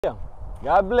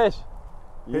God bless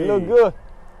you. You Hey. look good.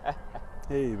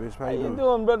 Hey, bitch, how How you you doing?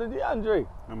 doing, Brother DeAndre?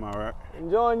 I'm all right.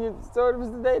 Enjoying your service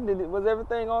today? Was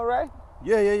everything all right?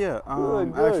 Yeah.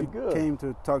 Good, I actually good. came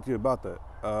to talk to you about that.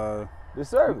 The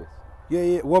service.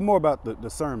 Yeah. Well, more about the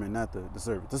sermon, not the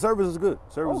service. The service is good.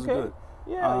 Service Okay. is good.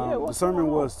 Yeah. The What's sermon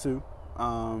going on? was too.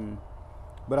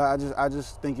 But I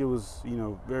just think it was,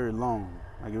 very long.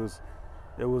 Like it was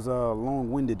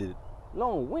long-winded.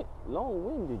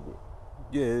 Long-winded.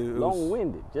 Yeah, it was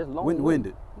Long-winded. Just long-winded.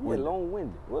 winded. Yeah, Winded.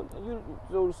 long-winded.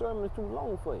 So the sermon is too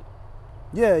long for you?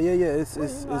 Yeah. It's Well,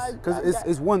 because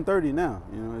it's 1:30 now.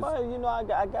 It's, Well, I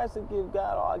got to give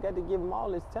God all. I got to give him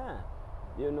all his time.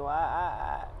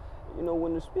 I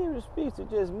when the Spirit speaks,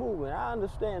 it's just moving. I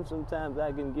understand sometimes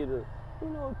I can get a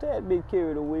tad bit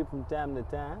carried away from time to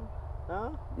time, huh?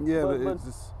 yeah, but but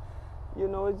it's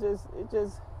just it's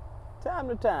just time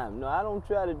to time. No, I don't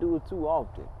try to do it too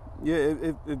often. yeah.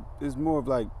 It's more of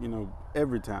like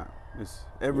every time. It's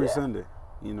every Yeah. Sunday.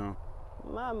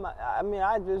 I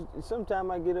mean, sometimes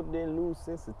I get up there and lose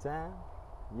sense of time.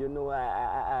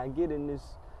 I get in this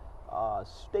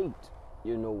state,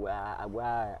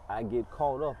 where I get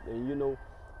caught up. And,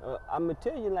 I'm going to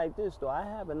tell you like this, though. I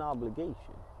have an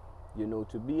obligation,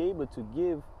 to be able to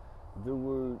give the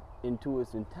word into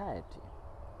its entirety.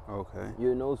 Okay.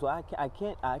 So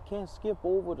I can't skip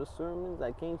over the sermons.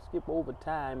 I can't skip over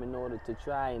time in order to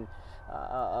try and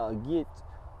get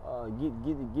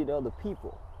other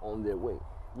people on their way.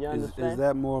 You understand? Is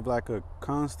that more of like a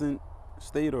constant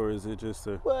state, or is it just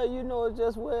a? Well, it's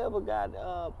just wherever God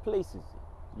places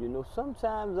it.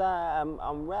 Sometimes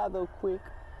I'm rather quick,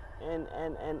 and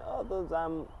others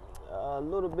I'm a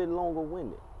little bit longer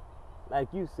winded, like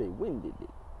you say, winded.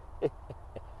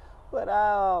 But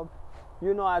I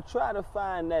try to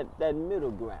find that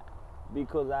middle ground,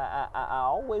 because I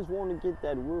always want to get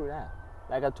that word out.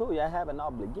 Like I told you, I have an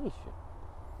obligation,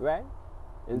 right?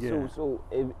 And Yeah. so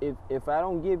if I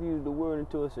don't give you the word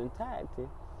into its entirety,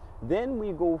 then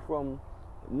we go from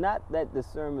not that the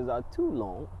sermons are too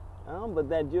long, but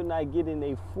that you're not getting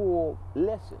a full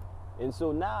lesson. And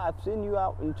so now I've sent you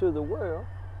out into the world,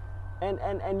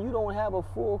 and you don't have a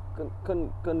full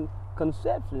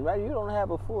conception, right? You don't have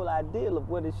a full idea of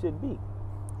what it should be.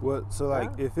 Well, so like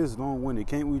Huh? if it's long-winded,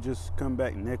 can't we just come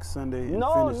back next Sunday and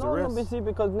No, finish the no, rest? but see,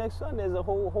 because next Sunday is a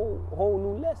whole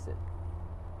new lesson,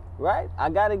 right?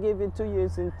 I got to give it to you in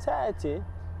its entirety,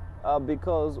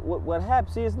 because what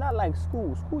happens, see, it's not like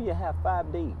school. School, you have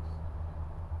 5 days,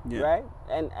 Yeah. right?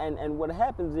 And what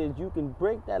happens is you can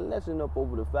break that lesson up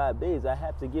over the 5 days. I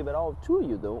have to give it all to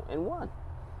you, though, in one.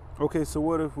 Okay, so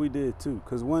what if we did two?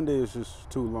 Because one day is just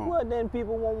too long. Well, then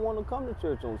people won't want to come to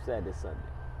church on Saturday, Sunday.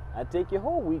 I take your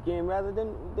whole weekend rather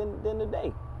than the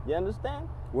day. You understand?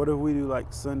 What if we do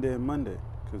like Sunday and Monday?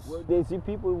 Cause They see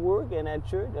people working at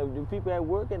church, do people at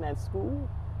work and at school,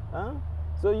 huh?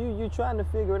 So you're trying to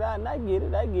figure it out, and I get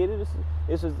it.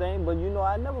 It's the same, but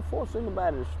I never force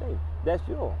anybody to stay. That's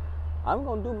yours. I'm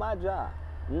gonna do my job,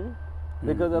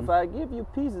 because if I give you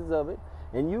pieces of it,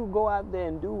 and you go out there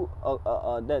and do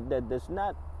that's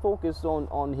not focused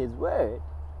on His word,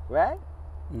 right?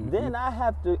 Then I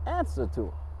have to answer to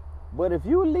it. But if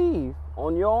you leave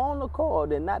on your own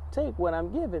accord and not take what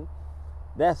I'm giving,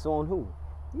 that's on who?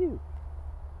 You,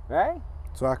 right?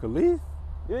 so I could leave?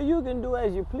 You can do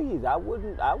as you please. I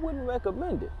wouldn't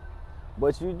recommend it,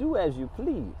 but you do as you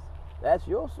please. That's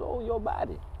your soul, your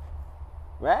body,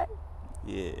 right?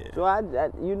 Yeah. So I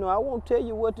won't tell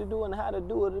you what to do and how to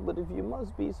do it. But if you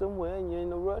must be somewhere and you're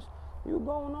in a rush, you're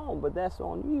going on. But that's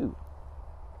on you.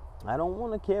 I don't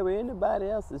want to carry anybody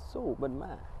else's soul but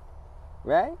mine,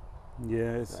 right?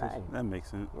 Yeah, Right. that makes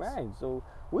sense. Right. So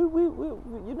we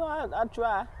I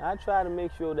try to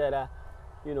make sure that I,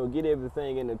 get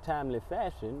everything in a timely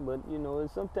fashion. But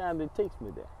sometimes it takes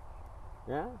me there.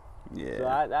 Yeah.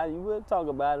 Yeah. So we'll talk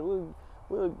about it.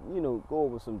 We'll go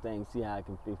over some things, see how I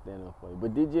can fix that up for you.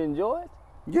 But did you enjoy it?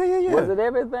 Yeah. Was it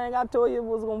everything I told you it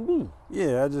was gonna be?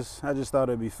 Yeah, I just thought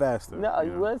it'd be faster. No.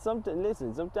 you know? Well,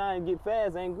 listen. Sometimes get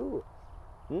fast ain't good.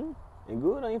 And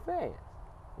good ain't fast,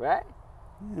 right?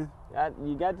 Yeah.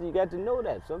 You got to know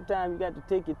that. Sometimes you got to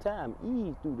take your time,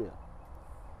 ease through there.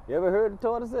 You ever heard the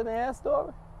tortoise and the hare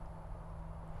story?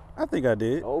 I think I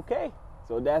did. Okay.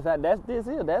 So that's this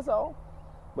here. That's all.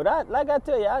 But like I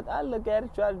tell you, I look at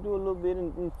it, try to do a little bit,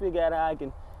 and figure out how I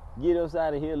can get us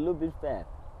out of here a little bit faster.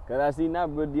 Cause I see now,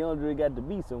 Brother DeAndre got to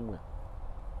be somewhere.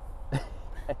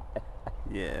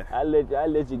 Yeah. I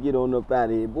let you get on up out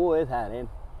of here, boy. It's hot, ain't it?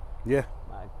 Yeah.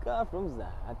 My God, from Zion,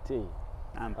 I tell you.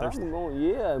 I'm thirsty.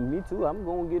 Yeah, me too. I'm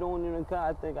gonna get on in the car.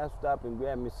 I think I stop and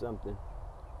grab me something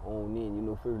on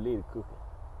in. First lady cooking.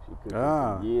 She cooking.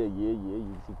 Ah. Yeah.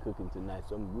 She cooking tonight.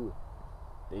 Something good.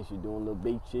 Then she doing a little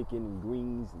baked chicken and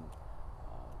greens and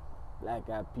black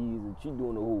eyed peas, and she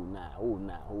doing the whole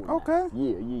nine. Okay.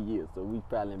 Yeah. So we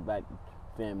probably invite the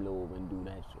family over and do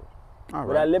that show. All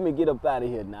But right. let me get up out of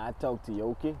here now. I talk to you,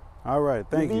 okay? All right.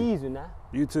 Thank Be you. easy now.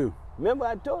 You too. Remember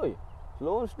I told you,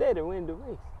 slow and steady win the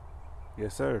race.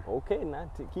 Yes, sir. Okay,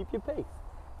 now keep your pace.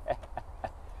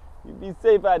 You be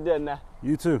safe out there now.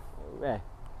 You too. All right.